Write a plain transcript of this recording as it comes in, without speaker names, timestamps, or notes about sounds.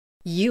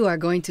You are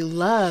going to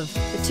love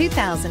the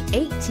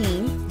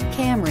 2018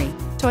 Camry.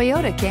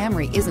 Toyota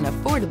Camry is an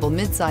affordable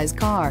midsize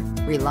car,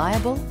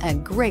 reliable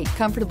and great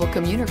comfortable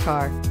commuter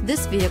car.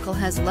 This vehicle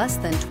has less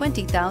than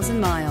 20,000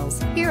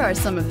 miles. Here are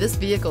some of this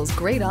vehicle's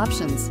great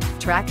options: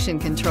 traction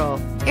control,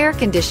 air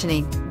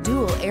conditioning,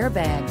 dual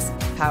airbags,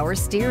 power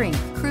steering,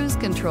 cruise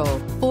control,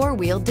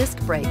 four-wheel disc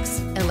brakes,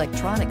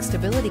 electronic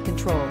stability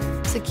control,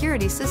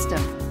 security system,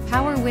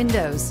 power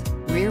windows,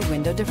 rear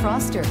window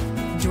defroster.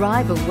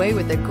 Drive away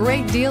with a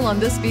great deal on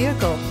this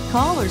vehicle.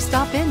 Call or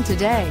stop in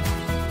today.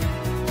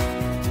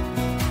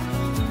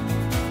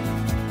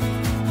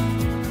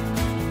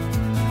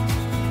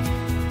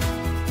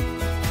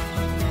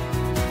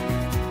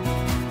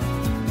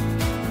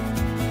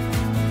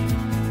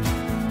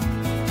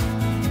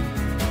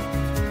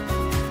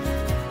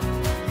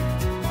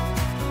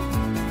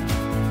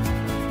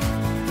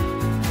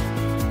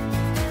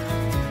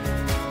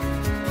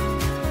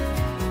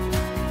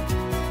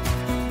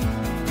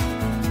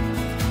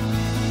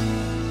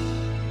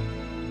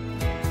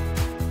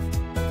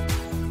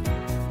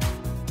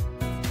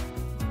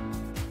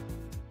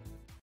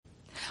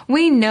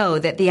 We know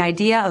that the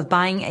idea of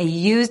buying a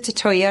used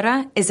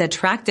Toyota is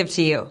attractive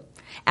to you.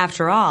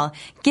 After all,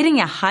 getting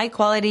a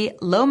high-quality,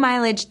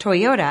 low-mileage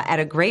Toyota at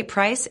a great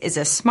price is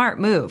a smart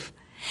move.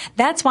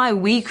 That's why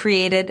we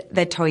created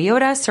the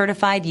Toyota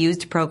Certified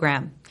Used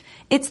Program.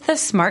 It's the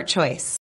smart choice.